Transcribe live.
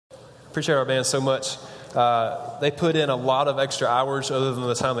Appreciate our band so much. They put in a lot of extra hours other than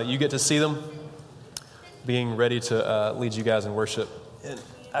the time that you get to see them, being ready to lead you guys in worship. And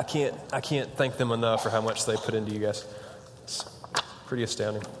I can't thank them enough for how much they put into you guys. It's pretty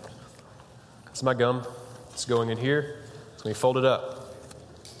astounding. It's my gum. It's going in here. It's going to be folded up.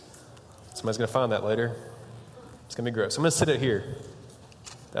 Somebody's going to find that later. It's going to be gross. I'm going to sit it here.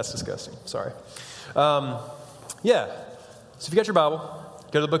 That's disgusting. Sorry. Yeah. So if you got your Bible,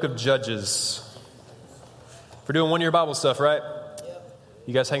 go to the book of Judges. We're doing one-year Bible stuff, right? Yep.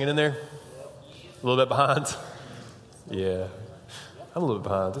 You guys hanging in there? Yep. A little bit behind? Yeah. I'm a little bit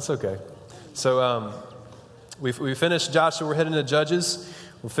behind. That's okay. So we finished Joshua. We're heading to Judges.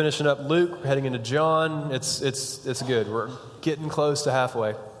 We're finishing up Luke. We're heading into John. It's good. We're getting close to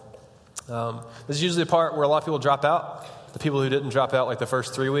halfway. This is usually the part where a lot of people drop out. The people who didn't drop out like the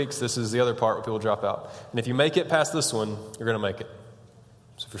first 3 weeks, this is the other part where people drop out. And if you make it past this one, you're going to make it.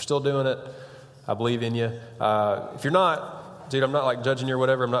 So if you're still doing it, I believe in you. If you're not, dude, I'm not like judging you or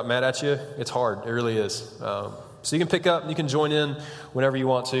whatever. I'm not mad at you. It's hard. It really is. So you can pick up. You can join in whenever you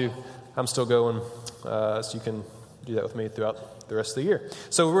want to. I'm still going. So you can do that with me throughout the rest of the year.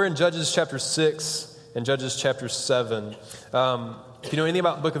 So we're in Judges chapter 6 and Judges chapter 7. If you know anything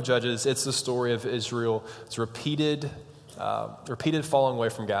about the book of Judges, it's the story of Israel. It's repeated falling away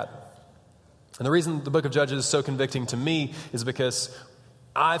from God. And the reason the book of Judges is so convicting to me is because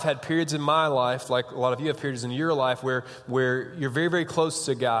I've had periods in my life, like a lot of you have periods in your life, where you're very, very close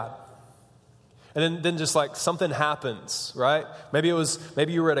to God. And then just like something happens, right? Maybe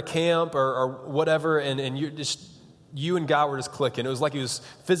you were at a camp or whatever, and you and God were just clicking. It was like he was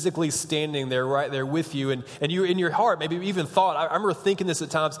physically standing there, right there with you. And you, in your heart, maybe you even thought, I remember thinking this at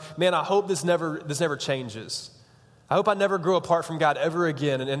times, man, I hope this never changes. I hope I never grow apart from God ever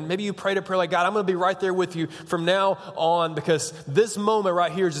again. And maybe you prayed a prayer like, God, I'm going to be right there with you from now on because this moment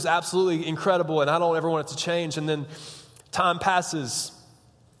right here is just absolutely incredible and I don't ever want it to change. And then time passes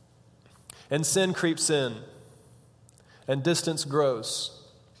and sin creeps in and distance grows.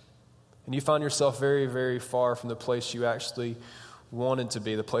 And you find yourself very, very far from the place you actually wanted to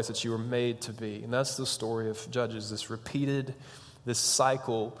be, the place that you were made to be. And that's the story of Judges, this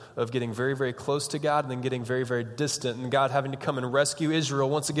cycle of getting very, very close to God and then getting very, very distant, and God having to come and rescue Israel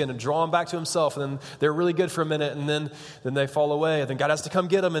once again and draw them back to himself. And then they're really good for a minute, and then they fall away. And then God has to come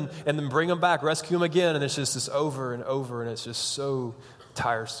get them and then bring them back, rescue them again. And it's just this over and over, and it's just so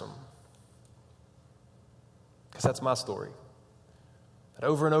tiresome. Because that's my story. That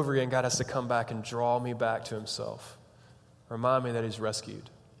over and over again, God has to come back and draw me back to himself. Remind me that he's rescued.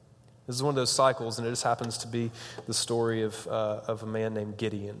 This is one of those cycles, and it just happens to be the story of a man named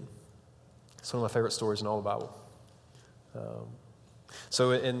Gideon. It's one of my favorite stories in all the Bible.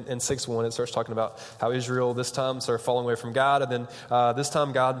 So in 6:1, it starts talking about how Israel this time started falling away from God, and then this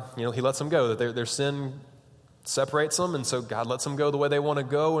time God, he lets them go. That their sin separates them, and so God lets them go the way they want to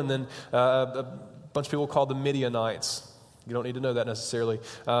go. And then a bunch of people called the Midianites. You don't need to know that necessarily,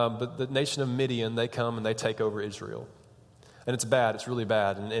 but the nation of Midian, they come and they take over Israel. And it's bad. It's really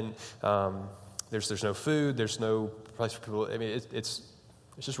bad. And there's no food. There's no place for people. I mean, it's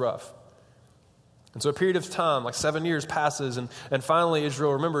just rough. And so a period of time, like 7 years passes, and finally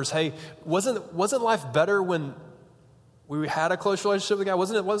Israel remembers, hey, wasn't life better when we had a close relationship with God?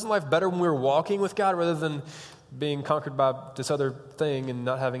 Wasn't life better when we were walking with God rather than being conquered by this other thing and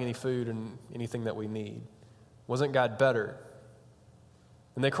not having any food and anything that we need? Wasn't God better?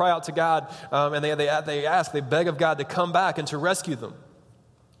 And they cry out to God, and they beg of God to come back and to rescue them.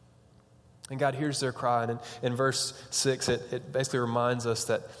 And God hears their cry. And in verse 6, it basically reminds us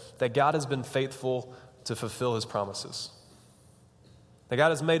that God has been faithful to fulfill his promises. That God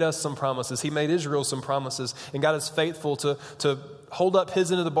has made us some promises. He made Israel some promises. And God is faithful to hold up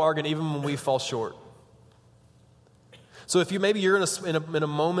his end of the bargain even when we fall short. So if you're in a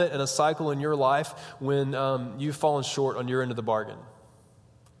moment, in a cycle in your life when you've fallen short on your end of the bargain.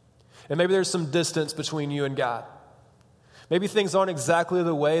 And maybe there's some distance between you and God. Maybe things aren't exactly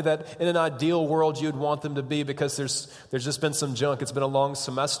the way that in an ideal world you'd want them to be because there's just been some junk. It's been a long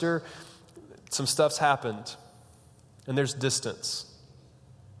semester. Some stuff's happened. And there's distance.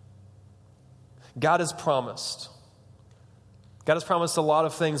 God has promised. God has promised a lot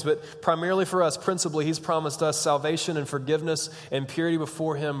of things, but primarily for us, principally, he's promised us salvation and forgiveness and purity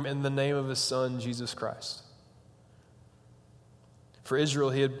before him in the name of his Son, Jesus Christ. For Israel,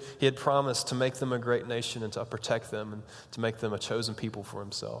 he had promised to make them a great nation and to protect them and to make them a chosen people for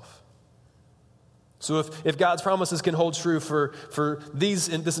himself. So if God's promises can hold true for this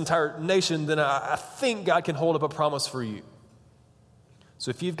entire nation, then I think God can hold up a promise for you. So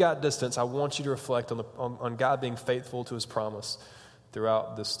if you've got distance, I want you to reflect on God being faithful to his promise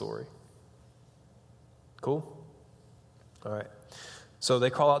throughout this story. Cool? All right. So they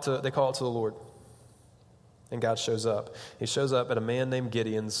call out to the Lord. And God shows up. He shows up at a man named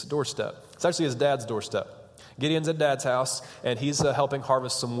Gideon's doorstep. It's actually his dad's doorstep. Gideon's at dad's house, and he's helping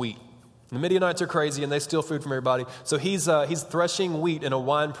harvest some wheat. The Midianites are crazy, and they steal food from everybody. So he's threshing wheat in a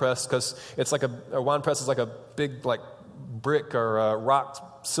wine press, because it's like a wine press is like a big brick or a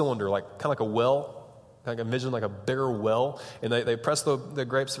rock cylinder, kind of like a well. I can envision like a bigger well, and they press the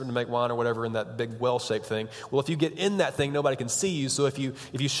grapes to make wine or whatever in that big well-shaped thing. Well, if you get in that thing, nobody can see you. So if you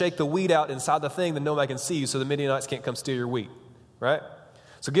shake the wheat out inside the thing, then nobody can see you. So the Midianites can't come steal your wheat, right?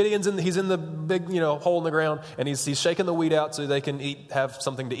 So Gideon's he's in the big hole in the ground, and he's shaking the wheat out so they can have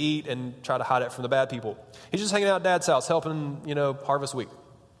something to eat and try to hide it from the bad people. He's just hanging out at Dad's house, helping harvest wheat.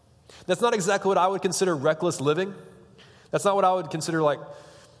 That's not exactly what I would consider reckless living. That's not what I would consider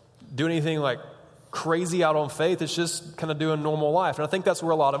doing anything crazy out on faith. It's just kind of doing normal life. And I think that's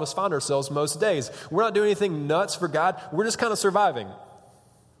where a lot of us find ourselves most days. We're not doing anything nuts for God. We're just kind of surviving.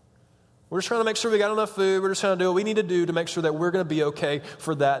 We're just trying to make sure we got enough food. We're just trying to do what we need to do to make sure that we're going to be okay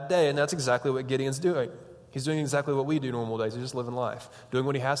for that day. And that's exactly what Gideon's doing. He's doing exactly what we do normal days. He's just living life, doing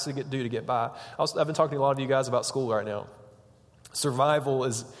what he has to do to get by. I've been talking to a lot of you guys about school right now. Survival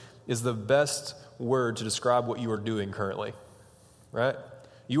is the best word to describe what you are doing currently, right?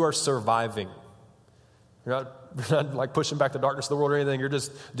 You are surviving. You're not pushing back the darkness of the world or anything. You're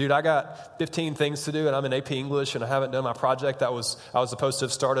just, dude, I got 15 things to do, and I'm in AP English, and I haven't done my project I was supposed to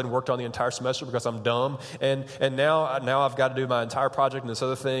have started and worked on the entire semester because I'm dumb. And now I've got to do my entire project and this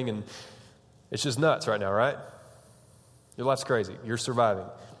other thing, and it's just nuts right now, right? Your life's crazy. You're surviving.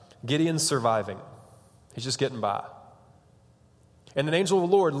 Gideon's surviving. He's just getting by. And an angel of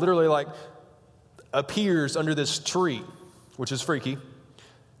the Lord literally appears under this tree, which is freaky,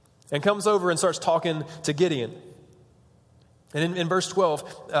 and comes over and starts talking to Gideon. And in verse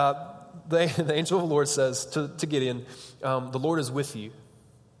 12, the angel of the Lord says to Gideon, the Lord is with you.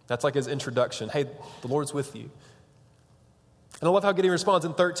 That's like his introduction. Hey, the Lord's with you. And I love how Gideon responds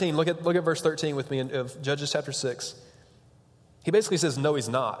in 13. Look at verse 13 with me of Judges chapter 6. He basically says, no, he's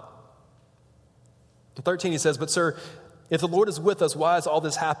not. In 13 he says, but sir, if the Lord is with us, why has all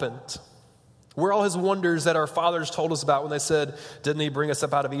this happened? Where are all his wonders that our fathers told us about when they said, didn't he bring us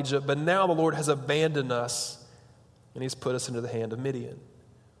up out of Egypt? But now the Lord has abandoned us, and he's put us into the hand of Midian.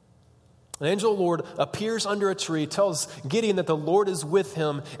 An angel of the Lord appears under a tree, tells Gideon that the Lord is with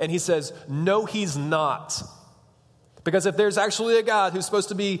him, and he says, no, he's not. Because if there's actually a God who's supposed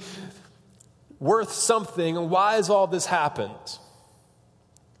to be worth something, why has all this happened?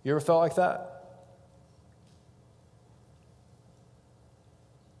 You ever felt like that?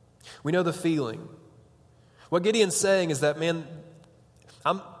 We know the feeling. What Gideon's saying is that, man,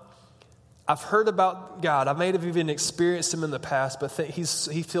 I've heard about God. I may have even experienced him in the past, but he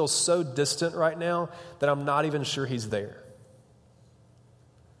feels so distant right now that I'm not even sure he's there.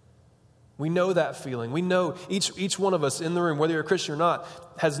 We know that feeling. We know each one of us in the room, whether you're a Christian or not,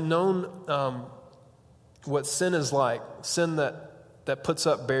 has known what sin is like, sin that puts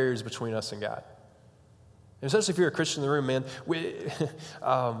up barriers between us and God. And especially if you're a Christian in the room, man,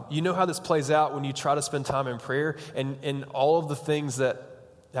 you know how this plays out when you try to spend time in prayer and all of the things that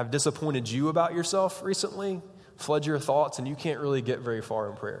have disappointed you about yourself recently flood your thoughts and you can't really get very far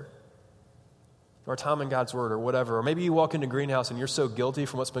in prayer. Or time in God's Word or whatever. Or maybe you walk into Greenhouse and you're so guilty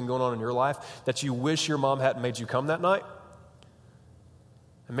from what's been going on in your life that you wish your mom hadn't made you come that night.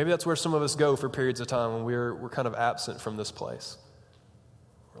 And maybe that's where some of us go for periods of time when we're kind of absent from this place.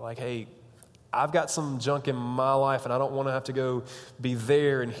 We're like, hey, I've got some junk in my life and I don't want to have to go be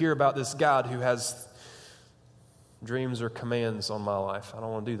there and hear about this God who has dreams or commands on my life. I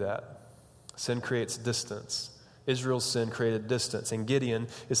don't want to do that. Sin creates distance. Israel's sin created distance. And Gideon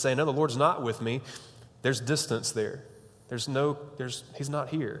is saying, no, the Lord's not with me. There's distance there. He's not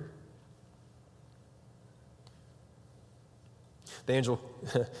here. The angel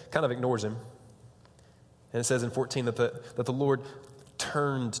kind of ignores him. And it says in 14 that the Lord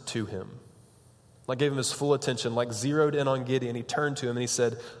turned to him. Gave him his full attention, zeroed in on Gideon. He turned to him and he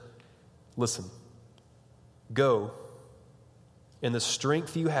said, listen, go in the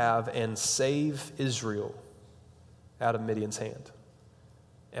strength you have and save Israel out of Midian's hand.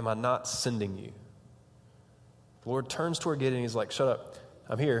 Am I not sending you? The Lord turns toward Gideon and he's like, shut up.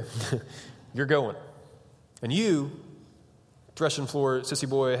 I'm here. You're going. And you, threshing floor, sissy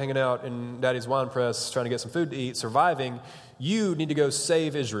boy, hanging out in daddy's wine press, trying to get some food to eat, surviving, you need to go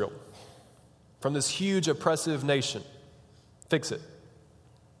save Israel from this huge oppressive nation. Fix it.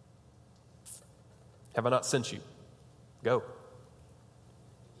 Have I not sent you? Go.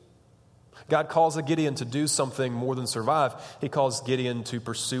 God calls a Gideon to do something more than survive. He calls Gideon to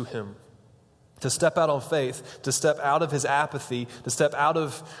pursue him. to step out on faith, to step out of his apathy, to step out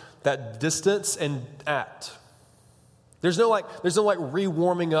of that distance and act. There's no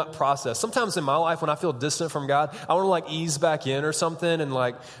rewarming up process. Sometimes in my life when I feel distant from God, I want to ease back in or something, and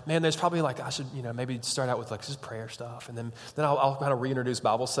man, there's probably I should, maybe start out with just prayer stuff, and then I'll kind of reintroduce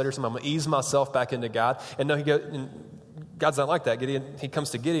Bible study or something. I'm going to ease myself back into God. And no, God's not like that. He comes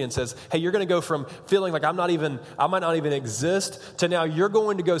to Gideon and says, hey, you're going to go from feeling like I might not even exist to now you're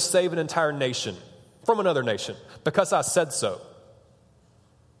going to go save an entire nation from another nation because I said so.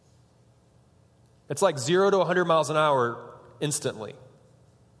 It's like 0 to 100 miles an hour instantly.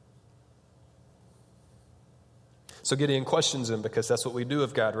 So Gideon questions him because that's what we do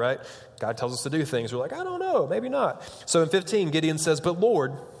with God, right? God tells us to do things. We're like, I don't know, maybe not. So in 15, Gideon says, but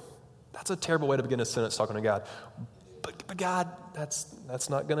Lord, that's a terrible way to begin a sentence talking to God. But God, that's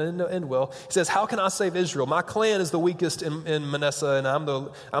not going to end well. He says, how can I save Israel? My clan is the weakest in Manasseh, and I'm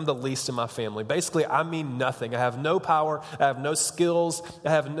the least in my family. Basically, I mean nothing. I have no power. I have no skills. I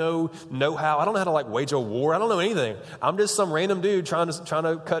have no know-how. I don't know how to wage a war. I don't know anything. I'm just some random dude trying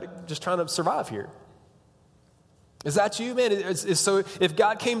to survive here. Is that you, man? So if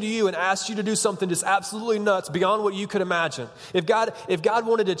God came to you and asked you to do something just absolutely nuts beyond what you could imagine, if God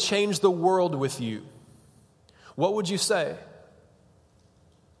wanted to change the world with you, what would you say?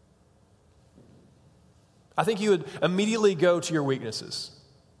 I think you would immediately go to your weaknesses.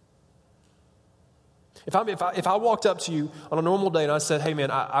 If I walked up to you on a normal day and I said, hey man,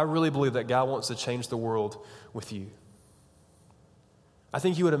 I really believe that God wants to change the world with you, I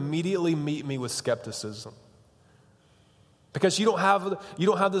think you would immediately meet me with skepticism. Because you don't have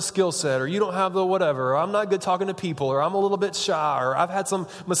the skill set, or you don't have the whatever, or I'm not good talking to people, or I'm a little bit shy, or I've had some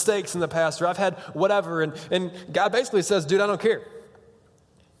mistakes in the past, or I've had whatever. And God basically says, dude, I don't care.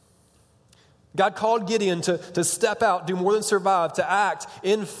 God called Gideon to step out, do more than survive, to act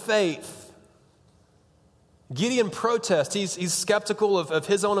in faith. Gideon protests. He's skeptical of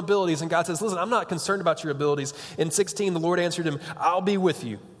his own abilities, and God says, listen, I'm not concerned about your abilities. In 16, the Lord answered him, I'll be with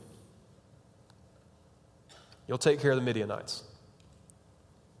you. You'll take care of the Midianites.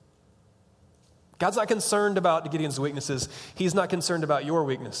 God's not concerned about Gideon's weaknesses. He's not concerned about your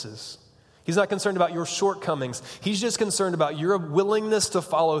weaknesses. He's not concerned about your shortcomings. He's just concerned about your willingness to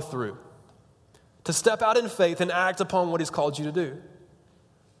follow through, to step out in faith and act upon what he's called you to do.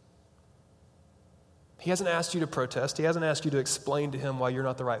 He hasn't asked you to protest. He hasn't asked you to explain to him why you're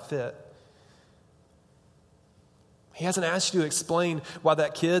not the right fit. He hasn't asked you to explain why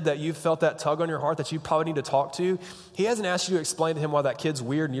that kid that you've felt that tug on your heart that you probably need to talk to, he hasn't asked you to explain to him why that kid's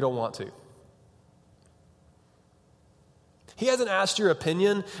weird and you don't want to. He hasn't asked your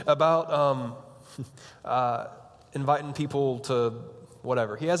opinion about inviting people to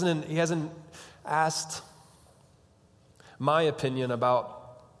whatever. He hasn't asked my opinion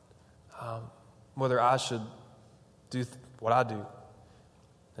about whether I should do what I do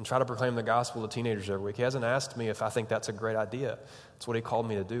and try to proclaim the gospel to teenagers every week. He hasn't asked me if I think that's a great idea. It's what he called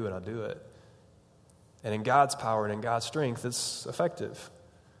me to do, and I do it. And in God's power and in God's strength, it's effective.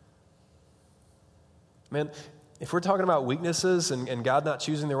 Man, if we're talking about weaknesses and God not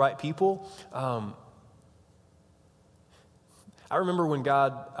choosing the right people, I remember when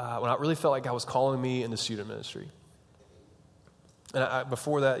I really felt like God was calling me into student ministry. And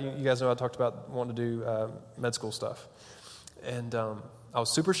before that, you guys know I talked about wanting to do med school stuff. And I was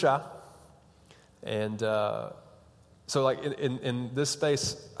super shy. And so in this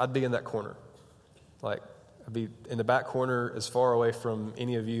space, I'd be in that corner. I'd be in the back corner as far away from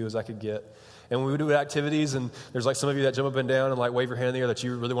any of you as I could get. And when we would do activities, and there's some of you that jump up and down and wave your hand in the air that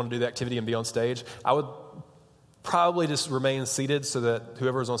you really want to do the activity and be on stage, I would probably just remain seated so that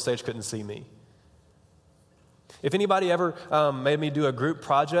whoever was on stage couldn't see me. If anybody ever made me do a group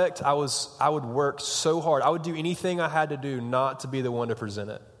project, I would work so hard. I would do anything I had to do not to be the one to present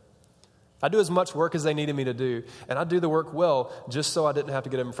it. I'd do as much work as they needed me to do, and I'd do the work well just so I didn't have to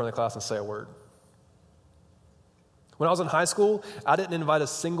get up in front of the class and say a word. When I was in high school, I didn't invite a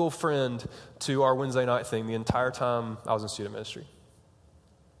single friend to our Wednesday night thing the entire time I was in student ministry.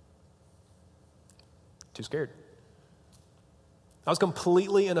 Too scared. I was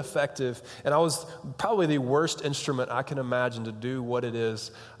completely ineffective, and I was probably the worst instrument I can imagine to do what it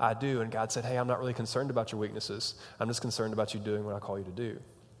is I do. And God said, hey, I'm not really concerned about your weaknesses. I'm just concerned about you doing what I call you to do.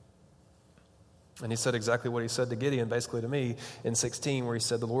 And he said exactly what he said to Gideon, basically to me, in 16, where he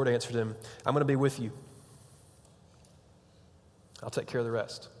said, the Lord answered him, I'm going to be with you. I'll take care of the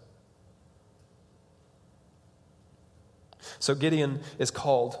rest. So Gideon is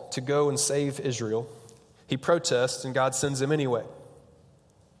called to go and save Israel. He protests, and God sends him anyway.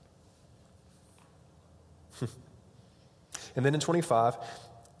 And then in 25,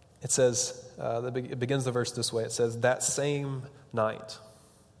 it says, it begins the verse this way. It says, that same night.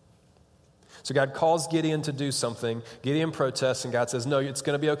 So God calls Gideon to do something. Gideon protests, and God says, no, it's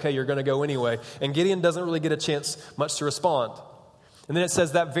going to be okay. You're going to go anyway. And Gideon doesn't really get a chance much to respond. And then it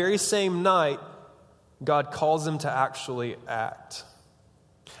says that very same night, God calls him to actually act.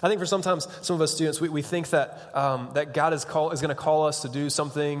 I think for sometimes some of us students, we think that that God is going to call us to do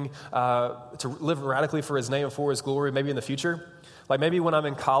something, to live radically for His name and for His glory, maybe in the future. Like maybe when I'm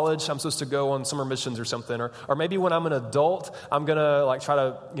in college, I'm supposed to go on summer missions or something. Or maybe when I'm an adult, I'm going to like try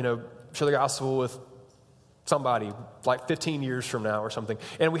to, share the gospel with somebody like 15 years from now or something.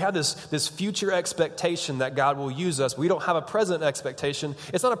 And we have this future expectation that God will use us. We don't have a present expectation.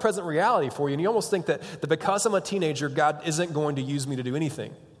 It's not a present reality for you. And you almost think that because I'm a teenager, God isn't going to use me to do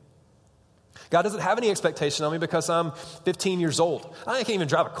anything. God doesn't have any expectation on me because I'm 15 years old. I can't even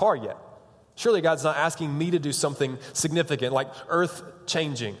drive a car yet. Surely God's not asking me to do something significant like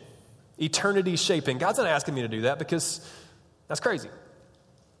earth-changing, eternity-shaping. God's not asking me to do that because that's crazy.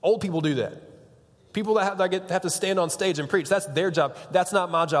 Old people do that. People that have to stand on stage and preach, that's their job. That's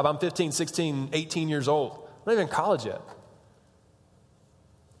not my job. I'm 15, 16, 18 years old. I'm not even in college yet.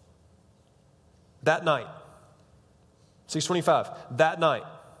 That night, 6:25, that night,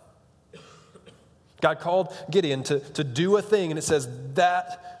 God called Gideon to do a thing, and it says,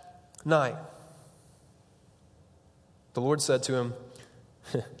 that night. The Lord said to him,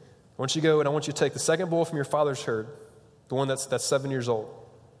 I want you to go and I want you to take the second bull from your father's herd, the one that's 7 years old.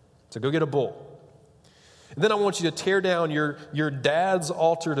 So go get a bull. And then I want you to tear down your dad's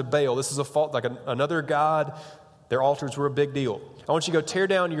altar to Baal. This is another god. Their altars were a big deal. I want you to go tear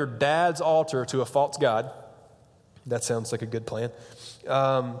down your dad's altar to a false god. That sounds like a good plan.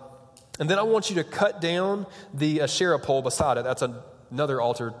 And then I want you to cut down the Asherah pole beside it. That's another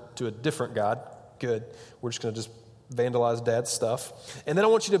altar to a different god. Good. We're just going to just vandalize dad's stuff. And then I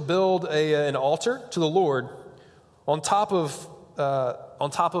want you to build an altar to the Lord on top of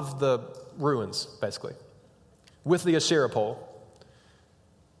the ruins, basically, with the Asherah pole.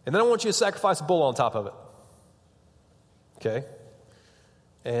 And then I want you to sacrifice a bull on top of it. Okay?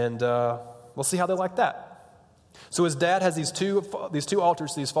 And we'll see how they like that. So his dad has these two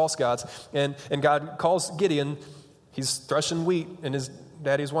altars to these false gods, and God calls Gideon. He's threshing wheat in his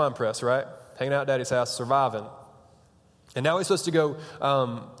daddy's wine press, right? Hanging out at daddy's house, surviving. And now he's supposed to go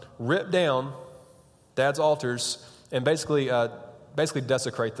rip down dad's altars and basically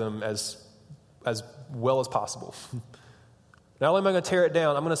desecrate them as well as possible. Not only am I going to tear it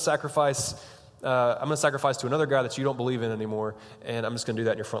down, I'm going to sacrifice to another guy that you don't believe in anymore, and I'm just going to do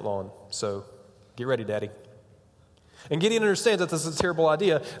that in your front lawn. So get ready, Daddy. And Gideon understands that this is a terrible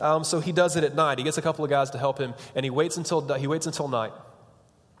idea, so he does it at night. He gets a couple of guys to help him, and he waits until night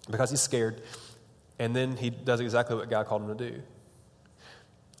because he's scared, and then he does exactly what God called him to do.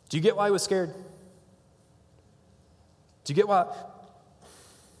 Do you get why he was scared? Do you get why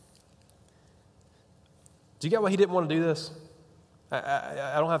he didn't want to do this?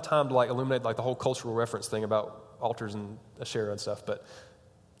 I don't have time to illuminate the whole cultural reference thing about altars and Asherah and stuff, but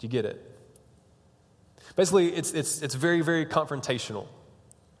do you get it? Basically, it's very, very confrontational.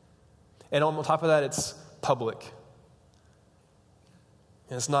 And on top of that, it's public.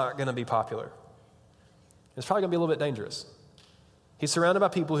 And it's not going to be popular. It's probably going to be a little bit dangerous. He's surrounded by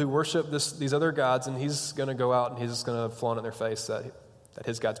people who worship these other gods, and he's going to go out and he's just going to flaunt in their face that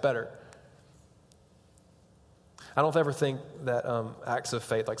his God's better. I don't ever think that acts of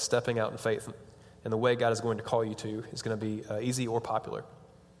faith, like stepping out in faith and the way God is going to call you to, is going to be easy or popular.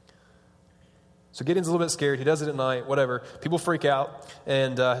 So Gideon's a little bit scared. He does it at night, whatever. People freak out.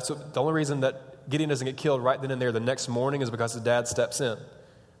 And so the only reason that Gideon doesn't get killed right then and there the next morning is because his dad steps in.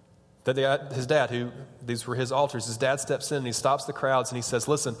 His dad, these were his altars, his dad steps in and he stops the crowds and he says,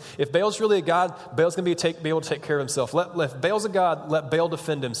 listen, if Baal's really a god, Baal's going to be able to take care of himself. If Baal's a god, let Baal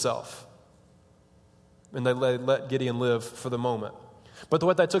defend himself. And they let Gideon live for the moment. But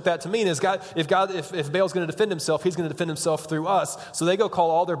what they took that to mean is if Baal's going to defend himself, he's going to defend himself through us. So they go call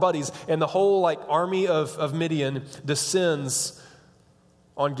all their buddies, and the whole army of Midian descends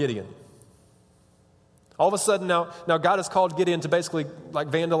on Gideon. All of a sudden now God has called Gideon to basically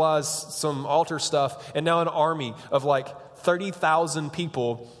vandalize some altar stuff, and now an army of 30,000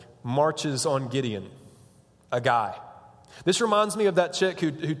 people marches on Gideon, a guy. This reminds me of that chick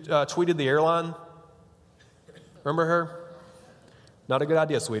who tweeted the airline. Remember her? Not a good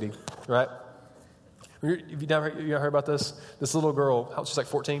idea, sweetie, right? Have you never heard about this? This little girl, she's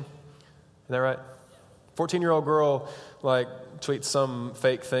 14. Is that right? 14-year-old girl, tweets some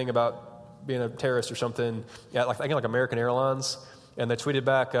fake thing about being a terrorist or something. Yeah, I think American Airlines. And they tweeted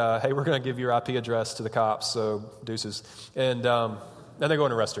back, hey, we're going to give your IP address to the cops, so deuces. And and they go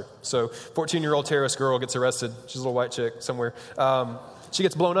and arrest her. So 14-year-old terrorist girl gets arrested. She's a little white chick somewhere. She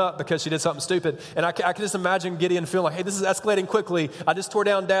gets blown up because she did something stupid. And I can just imagine Gideon feeling like, hey, this is escalating quickly. I just tore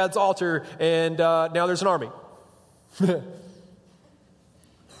down Dad's altar, and now there's an army. I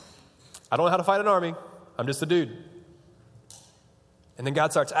don't know how to fight an army. I'm just a dude. And then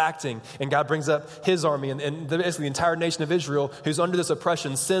God starts acting, and God brings up his army, and basically the entire nation of Israel, who's under this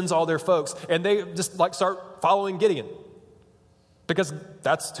oppression, sends all their folks, and they just start following Gideon. Because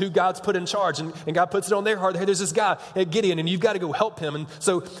that's who God's put in charge, and God puts it on their heart. Hey, there's this guy, Gideon, and you've got to go help him. And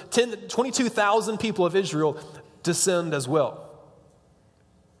so 22,000 people of Israel descend as well.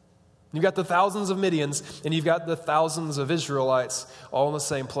 You've got the thousands of Midians, and you've got the thousands of Israelites all in the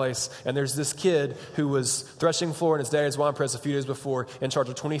same place. And there's this kid who was threshing floor in his dad's wine press a few days before in charge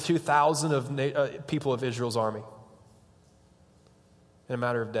of 22,000 of people of Israel's army in a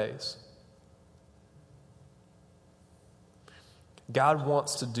matter of days. God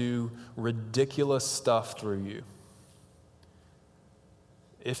wants to do ridiculous stuff through you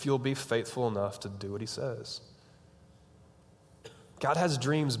if you'll be faithful enough to do what he says. God has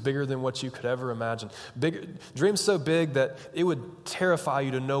dreams bigger than what you could ever imagine. Dreams so big that it would terrify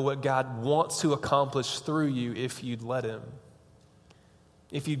you to know what God wants to accomplish through you if you'd let him.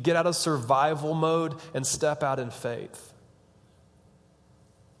 If you'd get out of survival mode and step out in faith.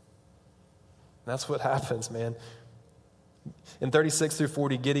 That's what happens, man. In 36 through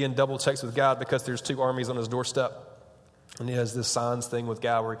 40, Gideon double checks with God because there's two armies on his doorstep. And he has this signs thing with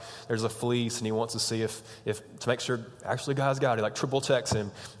God where there's a fleece, and he wants to see if to make sure actually God's got it. He triple checks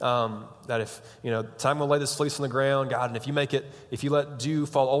him that if time will lay this fleece on the ground, God, and if you let dew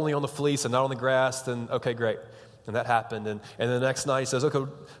fall only on the fleece and not on the grass, then okay, great. And that happened. And the next night he says,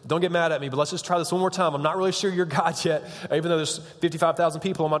 okay, don't get mad at me, but let's just try this one more time. I'm not really sure you're God yet, even though there's 55,000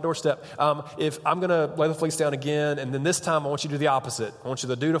 people on my doorstep. If I'm going to lay the fleece down again, and then this time I want you to do the opposite. I want you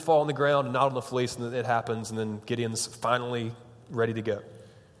the dew to fall on the ground and not on the fleece, and then it happens, and then Gideon's finally ready to go.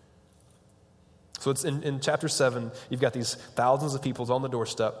 So it's in chapter 7, you've got these thousands of people on the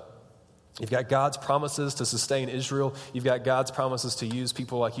doorstep. You've got God's promises to sustain Israel. You've got God's promises to use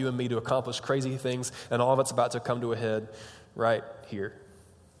people like you and me to accomplish crazy things, and all of it's about to come to a head right here.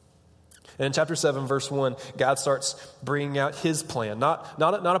 And in chapter 7, verse 1, God starts bringing out his plan. Not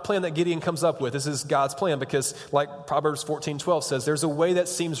a plan that Gideon comes up with. This is God's plan because, like Proverbs 14:12 says, there's a way that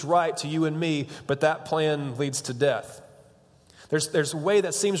seems right to you and me, but that plan leads to death. There's a way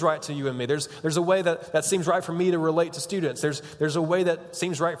that seems right to you and me. There's a way that seems right for me to relate to students. There's a way that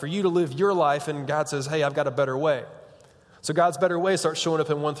seems right for you to live your life, and God says, hey, I've got a better way. So God's better way starts showing up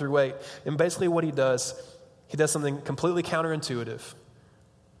in 1 through 8. And basically what he does something completely counterintuitive.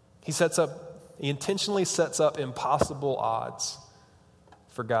 He intentionally sets up impossible odds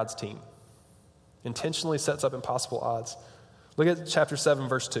for God's team. Intentionally sets up impossible odds. Look at chapter 7,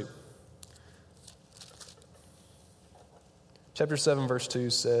 verse 2. Chapter 7, verse 2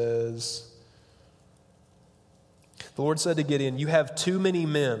 says, the Lord said to Gideon, you have too many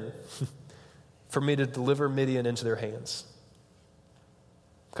men for me to deliver Midian into their hands,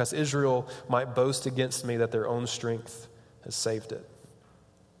 because Israel might boast against me that their own strength has saved it.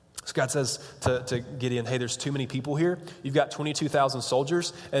 So God says to Gideon, hey, there's too many people here. You've got 22,000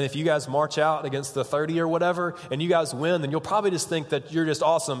 soldiers, and if you guys march out against the 30 or whatever, and you guys win, then you'll probably just think that you're just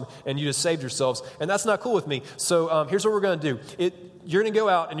awesome and you just saved yourselves, and that's not cool with me. So here's what we're going to do. You're going to go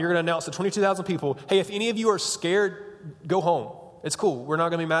out and you're going to announce to 22,000 people, hey, if any of you are scared, go home. It's cool. We're not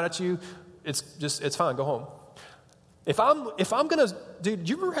going to be mad at you. It's fine. Go home. If I'm going to, dude,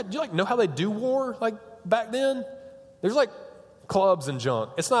 do you know how they do war back then? There's clubs and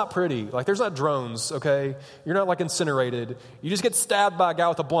junk. It's not pretty. There's not drones, okay? You're not incinerated. You just get stabbed by a guy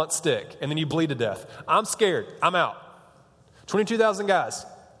with a blunt stick, and then you bleed to death. I'm scared. I'm out. 22,000 guys.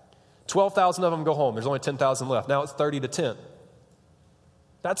 12,000 of them go home. There's only 10,000 left. Now it's 30 to 10.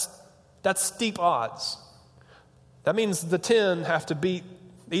 That's steep odds. That means the 10 have to beat,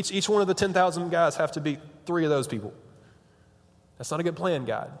 each one of the 10,000 guys have to beat 3 of those people. That's not a good plan,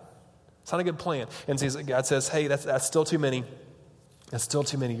 God. It's not a good plan. And God says, hey, that's still too many. That's still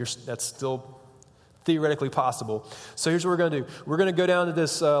too many. That's still theoretically possible. So here's what we're going to do. We're going to go down to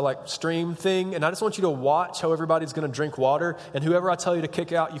this stream thing, and I just want you to watch how everybody's going to drink water, and whoever I tell you to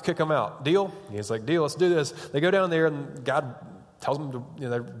kick out, you kick them out. Deal? He's like, deal, let's do this. They go down there, and God tells them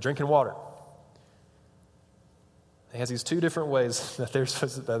they're drinking water. He has these 2 different ways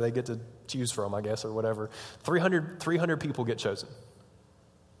that they get to choose from, I guess, or whatever. 300 people get chosen.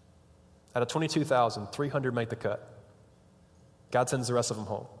 Out of 22,000, 300 make the cut. God sends the rest of them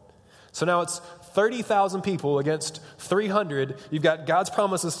home. So now it's 30,000 people against 300. You've got God's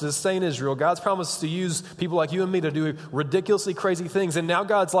promises to sustain Israel. God's promises to use people like you and me to do ridiculously crazy things. And now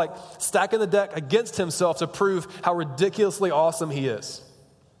God's like stacking the deck against himself to prove how ridiculously awesome he is.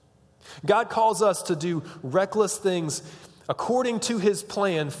 God calls us to do reckless things according to his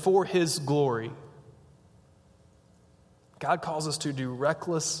plan for his glory. God calls us to do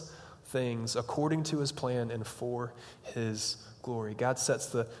reckless things according to his plan and for his glory. God sets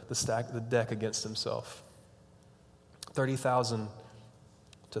the deck against himself. 30,000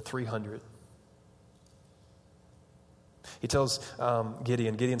 to 300. He tells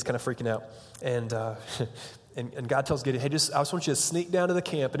Gideon. Gideon's kind of freaking out. And God tells Gideon, hey, I just want you to sneak down to the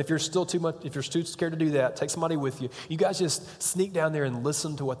camp. And if you're too scared to do that, take somebody with you. You guys just sneak down there and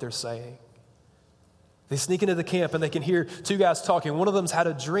listen to what they're saying. They sneak into the camp and they can hear two guys talking. One of them's had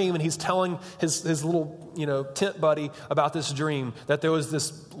a dream and he's telling his little tent buddy about this dream, that there was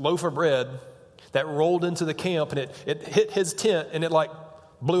this loaf of bread that rolled into the camp and it hit his tent and it like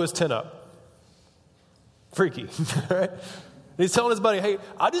blew his tent up. Freaky, right? And he's telling his buddy, hey,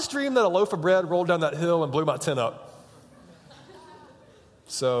 I just dreamed that a loaf of bread rolled down that hill and blew my tent up.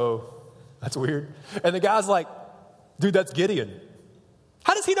 So that's weird. And the guy's like, dude, that's Gideon.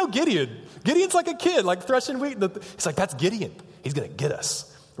 How does he know Gideon? Gideon's like a kid, like threshing wheat. He's like, that's Gideon. He's going to get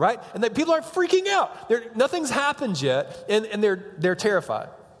us, right? And people are freaking out. Nothing's happened yet, and they're terrified.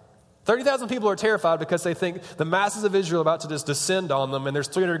 30,000 people are terrified because they think the masses of Israel are about to just descend on them, and there's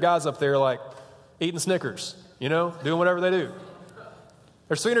 300 guys up there like eating Snickers, doing whatever they do.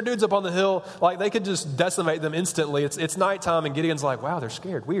 There's 300 dudes up on the hill, like they could just decimate them instantly. It's nighttime, and Gideon's like, wow, they're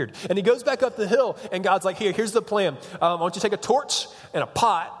scared, weird. And he goes back up the hill, and God's like, here's the plan. Why don't you take a torch and a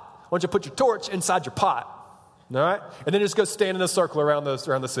pot? Why don't you put your torch inside your pot? All right? And then just go stand in a circle around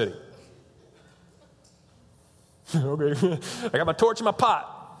the city. Okay. I got my torch and my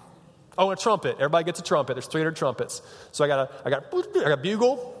pot. Oh, and a trumpet. Everybody gets a trumpet. There's 300 trumpets. So I got a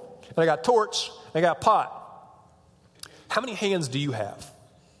bugle, and I got a torch, and I got a pot. How many hands do you have?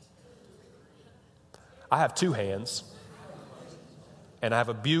 I have 2 hands, and I have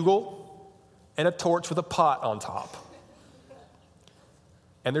a bugle and a torch with a pot on top.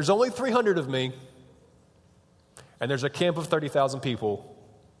 And there's only 300 of me, and there's a camp of 30,000 people,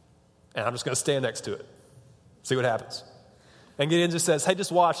 and I'm just going to stand next to it, see what happens. And Gideon just says, hey,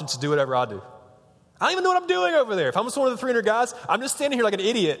 just watch and just do whatever I do. I don't even know what I'm doing over there. If I'm just one of the 300 guys, I'm just standing here like an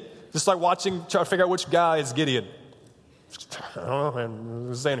idiot, just like watching, trying to figure out which guy is Gideon. I don't know, man. I'm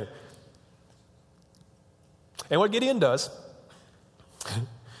just standing here. And what Gideon does,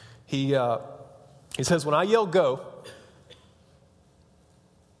 he says, when I yell go,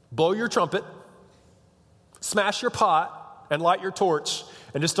 blow your trumpet, smash your pot, and light your torch,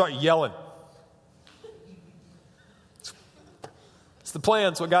 and just start yelling. It's the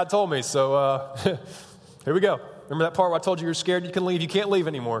plan. It's what God told me. So here we go. Remember that part where I told you you're scared you can leave? You can't leave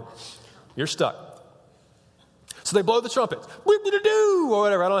anymore. You're stuck. So they blow the trumpets, or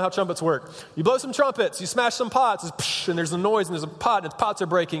whatever. I don't know how trumpets work. You blow some trumpets, you smash some pots, and there's a noise, and there's a pot, and pots are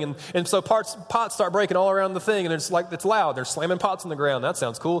breaking, and so pots start breaking all around the thing, and it's loud. They're slamming pots on the ground. That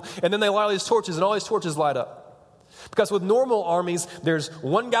sounds cool. And then they light all these torches, and all these torches light up. Because with normal armies, there's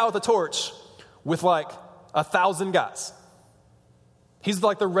one guy with a torch with like 1,000 guys. He's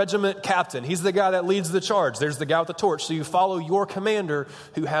like the regiment captain. He's the guy that leads the charge. There's the guy with the torch. So you follow your commander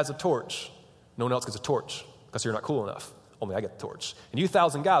who has a torch. No one else gets a torch because you're not cool enough. Only I get the torch. And you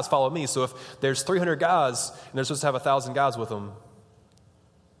 1,000 guys follow me. So if there's 300 guys and they're supposed to have 1,000 guys with them,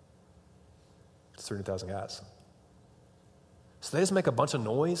 it's 300,000 guys. So they just make a bunch of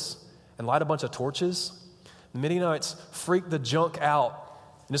noise and light a bunch of torches. The Midianites freak the junk out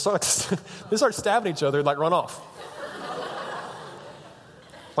and they start stabbing each other and like run off.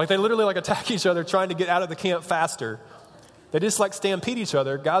 Like they literally like attack each other trying to get out of the camp faster. They just like stampede each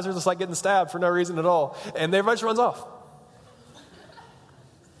other. Guys are just like getting stabbed for no reason at all. And everybody just runs off.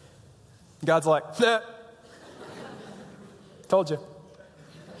 God's like, nah. Told you.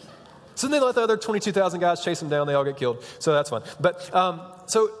 So then they let the other 22,000 guys chase them down. They all get killed. So that's fun. But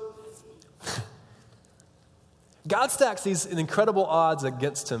so God stacks these incredible odds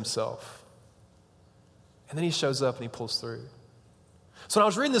against himself. And then he shows up and he pulls through. So when I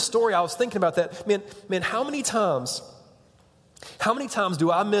was reading this story, I was thinking about that. Man, how many times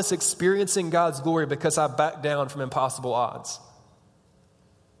do I miss experiencing God's glory because I back down from impossible odds?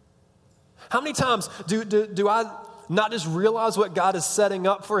 How many times do I not just realize what God is setting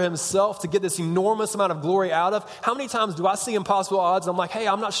up for himself to get this enormous amount of glory out of? How many times do I see impossible odds and I'm like, hey,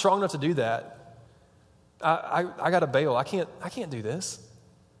 I'm not strong enough to do that. I got to bail. I can't do this.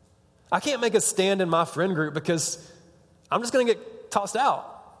 I can't make a stand in my friend group because I'm just going to get tossed out.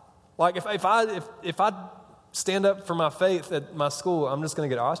 Like if I stand up for my faith at my school, I'm just going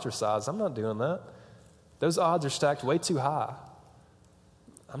to get ostracized. I'm not doing that. Those odds are stacked way too high.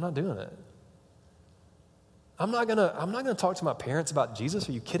 I'm not doing it. I'm not gonna talk to my parents about Jesus.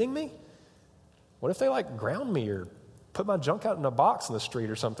 Are you kidding me? What if they like ground me or put my junk out in a box in the street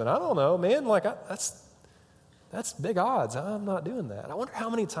or something? I don't know, man. Like that's big odds. I'm not doing that. I wonder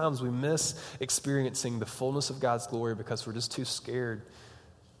how many times we miss experiencing the fullness of God's glory because we're just too scared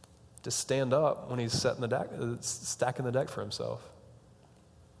to stand up when he's stacking the deck for himself.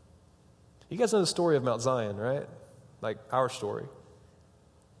 You guys know the story of Mount Zion, right? Like our story.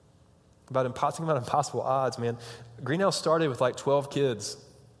 About impossible odds, man. Greenhouse started with like 12 kids.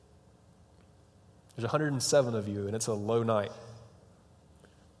 There's 107 of you, and it's a low night.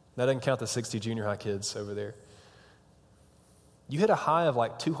 That doesn't count the 60 junior high kids over there. You hit a high of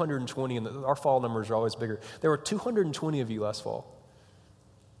like 220, and our fall numbers are always bigger. There were 220 of you last fall.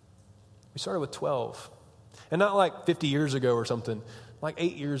 We started with 12. And not like 50 years ago or something. Like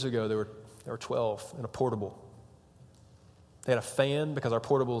 8 years ago, there were 12 in a portable. They had a fan because our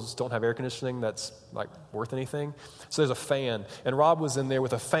portables don't have air conditioning that's like worth anything. So there's a fan. And Rob was in there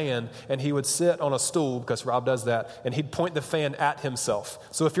with a fan, and he would sit on a stool because Rob does that, and he'd point the fan at himself.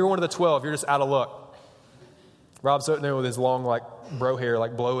 So if you're one of the 12, you're just out of luck. Rob's sitting there with his long like bro hair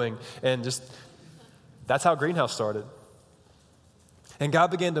like blowing, and just that's how Greenhouse started. And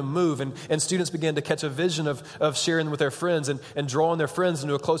God began to move, and students began to catch a vision of sharing with their friends and drawing their friends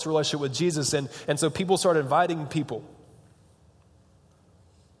into a closer relationship with Jesus. And so people started inviting people.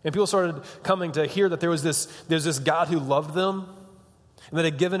 And people started coming to hear that there's this God who loved them and that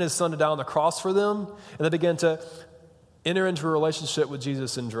had given his son to die on the cross for them. And they began to enter into a relationship with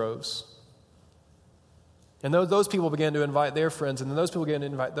Jesus in droves. And those people began to invite their friends, and then those people began to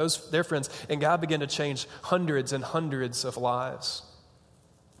invite their friends, and God began to change hundreds and hundreds of lives.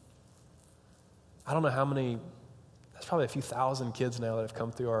 I don't know how many, that's probably a few thousand kids now that have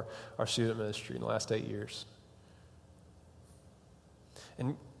come through our student ministry in the last 8 years.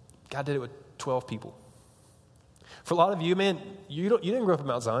 And God did it with 12 people. For a lot of you, man, you didn't grow up in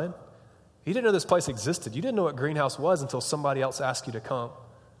Mount Zion. You didn't know this place existed. You didn't know what Greenhouse was until somebody else asked you to come.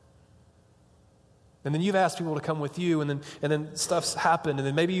 And then you've asked people to come with you, and then stuff's happened, and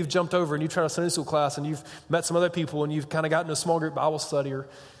then maybe you've jumped over and you've tried a Sunday school class, and you've met some other people, and you've kind of gotten a small group Bible study, or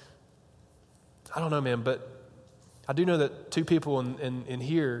I don't know, man, but I do know that 2 people in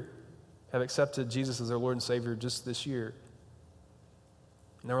here have accepted Jesus as their Lord and Savior just this year.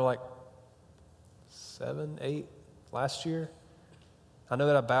 And there were like 7, 8 last year. I know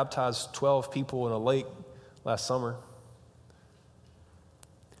that I baptized 12 people in a lake last summer.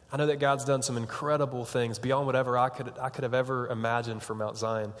 I know that God's done some incredible things beyond whatever I could have ever imagined for Mount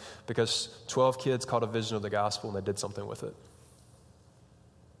Zion, because 12 kids caught a vision of the gospel and they did something with it.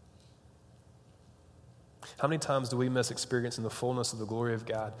 How many times do we miss experiencing the fullness of the glory of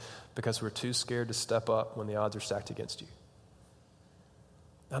God because we're too scared to step up when the odds are stacked against you?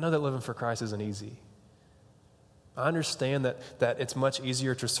 I know that living for Christ isn't easy. I understand that it's much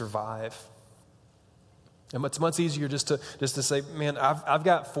easier to survive. And it's much easier just to say, man, I've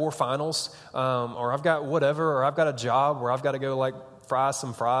got 4 finals, or I've got whatever, or I've got a job where I've got to go like fry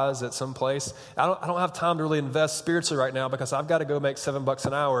some fries at some place. I don't have time to really invest spiritually right now because I've got to go make $7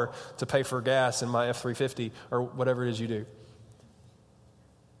 an hour to pay for gas in my F-350 or whatever it is you do.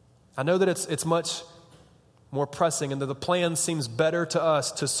 I know that it's much more pressing, and that the plan seems better to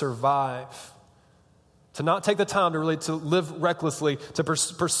us to survive, to not take the time to live recklessly, to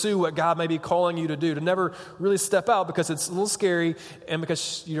pursue what God may be calling you to do, to never really step out because it's a little scary and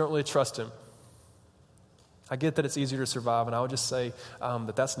because you don't really trust him. I get that it's easier to survive, and I would just say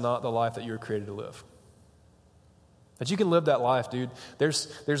that that's not the life that you were created to live. That you can live that life, dude.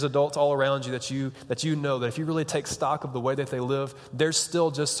 There's adults all around you that you know that if you really take stock of the way that they live, they're still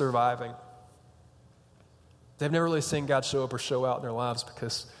just surviving. They've never really seen God show up or show out in their lives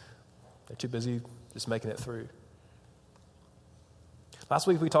because they're too busy just making it through. Last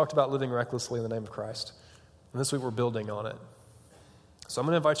week we talked about living recklessly in the name of Christ. And this week we're building on it. So I'm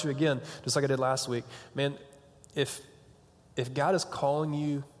going to invite you again, just like I did last week. Man, if God is calling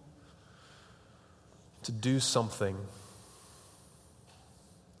you to do something,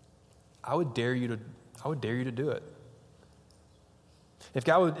 I would dare you to do it. If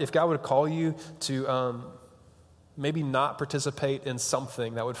God would call you to maybe not participate in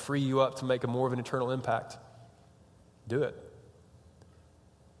something that would free you up to make a more of an eternal impact, do it.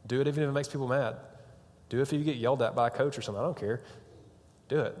 Do it even if it makes people mad. Do it if you get yelled at by a coach or something. I don't care.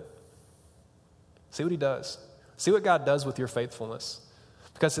 Do it. See what he does. See what God does with your faithfulness.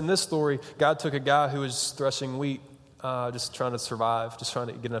 Because in this story, God took a guy who was threshing wheat just trying to survive, just trying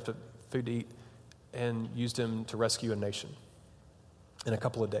to get enough food to eat, and used him to rescue a nation in a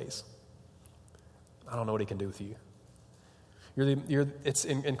couple of days. I don't know what he can do with you. It's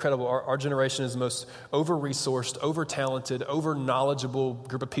incredible. Our generation is the most over-resourced, over-talented, over-knowledgeable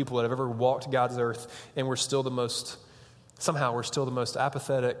group of people that have ever walked God's earth, and we're still the most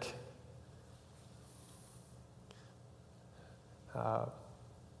apathetic,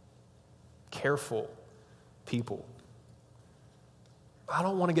 careful people. I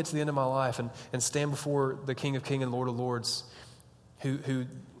don't want to get to the end of my life and stand before the King of Kings and Lord of Lords who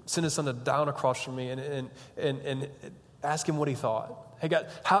sent his son to die on a cross for me and ask him what he thought. Hey, God,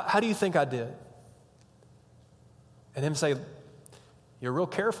 how do you think I did? And him say, you're real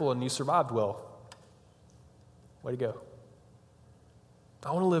careful and you survived well. Way to go.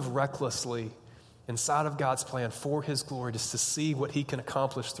 I want to live recklessly inside of God's plan for his glory, just to see what he can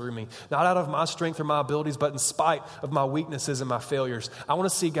accomplish through me. Not out of my strength or my abilities, but in spite of my weaknesses and my failures. I want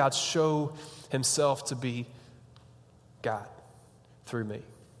to see God show himself to be God through me. And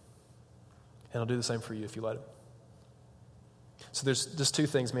he'll do the same for you if you let him. So there's just two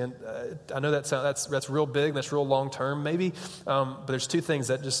things, man. I know that's real big, that's real long term maybe, but there's two things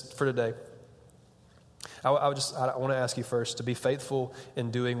that just for today. I want to ask you first to be faithful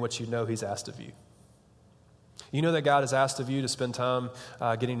in doing what you know he's asked of you. You know that God has asked of you to spend time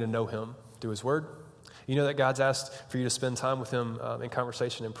getting to know him through his word. You know that God's asked for you to spend time with him in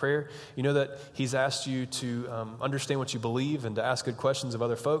conversation and prayer. You know that he's asked you to understand what you believe and to ask good questions of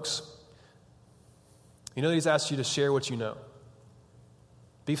other folks. You know that he's asked you to share what you know.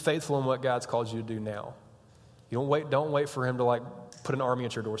 Be faithful in what God's called you to do now. You don't wait for him to put an army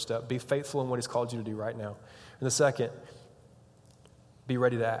at your doorstep. Be faithful in what he's called you to do right now. And the second, be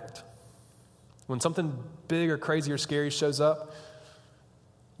ready to act. When something big or crazy or scary shows up,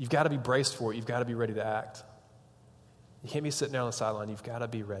 you've got to be braced for it. You've got to be ready to act. You can't be sitting there on the sideline. You've got to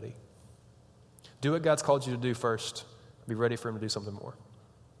be ready. Do what God's called you to do first. Be ready for him to do something more.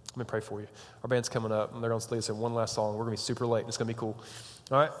 Let me pray for you. Our band's coming up, and they're going to lead us in one last song. We're going to be super late. It's going to be cool.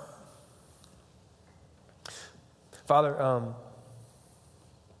 All right? Father,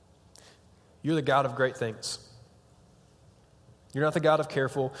 you're the God of great things. You're not the God of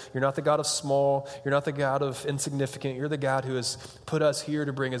careful. You're not the God of small. You're not the God of insignificant. You're the God who has put us here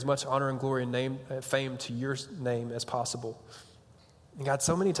to bring as much honor and glory and fame to your name as possible. And God,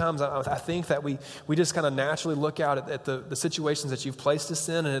 so many times I think that we just kind of naturally look out at the situations that you've placed us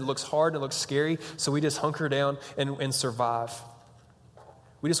in, and it looks hard and it looks scary, so we just hunker down and survive.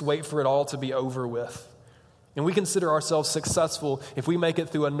 We just wait for it all to be over with. And we consider ourselves successful if we make it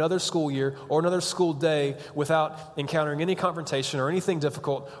through another school year or another school day without encountering any confrontation or anything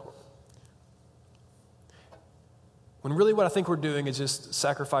difficult. When really what I think we're doing is just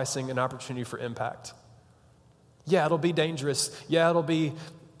sacrificing an opportunity for impact. Yeah, it'll be dangerous. Yeah, it'll be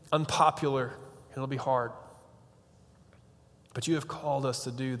unpopular. It'll be hard. But you have called us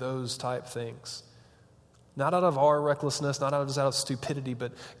to do those type things. Not out of our recklessness, not out of stupidity,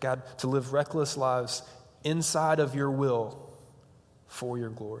 but God, to live reckless lives inside of your will for your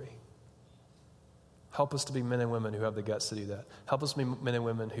glory. Help us to be men and women who have the guts to do that. Help us be men and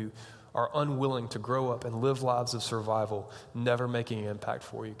women who are unwilling to grow up and live lives of survival, never making an impact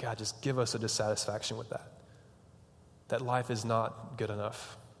for you. God, just give us a dissatisfaction with that. That life is not good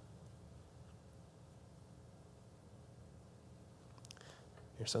enough.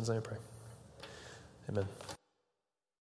 In your son's name I pray. Amen.